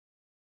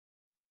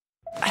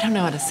I don't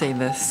know how to say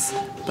this,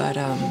 but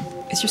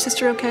is your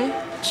sister okay?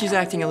 She's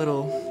acting a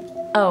little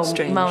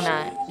strange.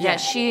 Mona. Yeah,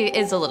 she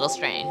is a little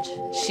strange.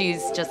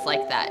 She's just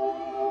like that.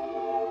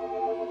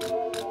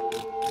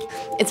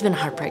 It's been a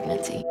hard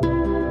pregnancy.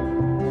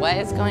 What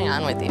is going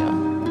on with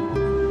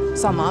you?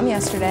 Saw Mom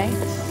yesterday.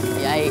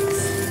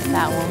 Yikes.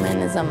 That woman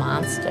is a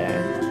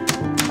monster.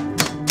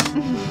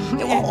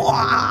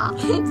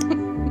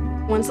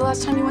 When's the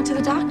last time you went to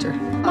the doctor?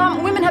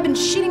 Mom, women have been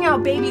cheating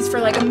out babies for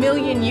like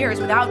 1,000,000 years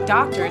without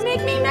doctors.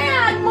 Make me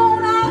mad,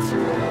 Mona!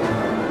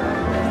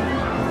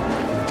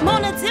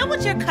 Mona, deal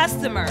with your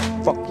customer.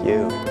 Fuck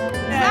you.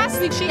 Last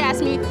week, she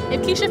asked me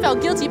if Keisha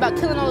felt guilty about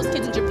killing all those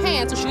kids in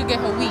Japan so she could get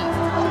her weave.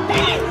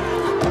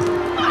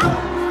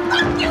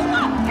 Fuck you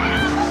up!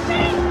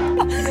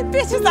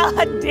 Bitch is on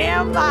her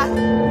damn body.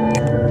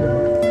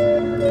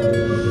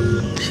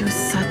 She was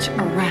such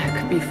a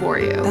wreck before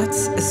you.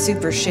 That's a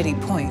super shitty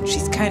point.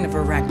 She's kind of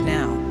a wreck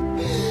now.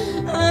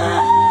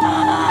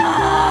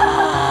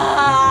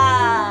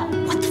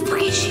 What the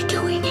fuck is she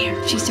doing here?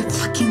 She's your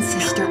fucking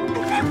sister.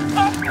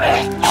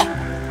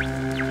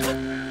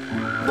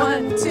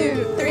 1,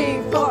 2,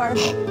 3, 4.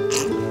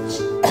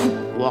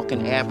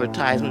 Walking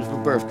advertisements for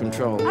birth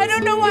control. I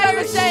don't know why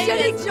you're saying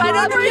this. I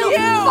don't know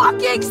you.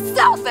 Fucking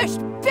selfish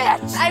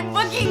bitch! I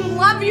fucking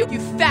love you, you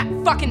fat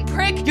fucking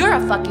prick. You're a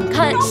fucking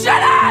cunt.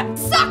 Shut up!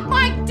 Suck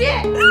my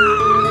dick!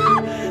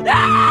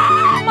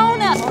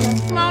 Mona!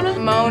 Mona.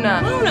 Mona.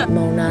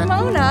 Mona.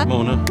 Mona.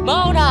 Mona.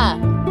 Mona.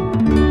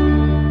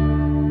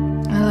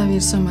 I love you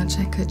so much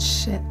I could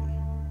shit.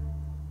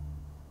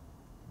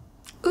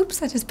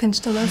 Oops, I just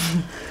pinched a love.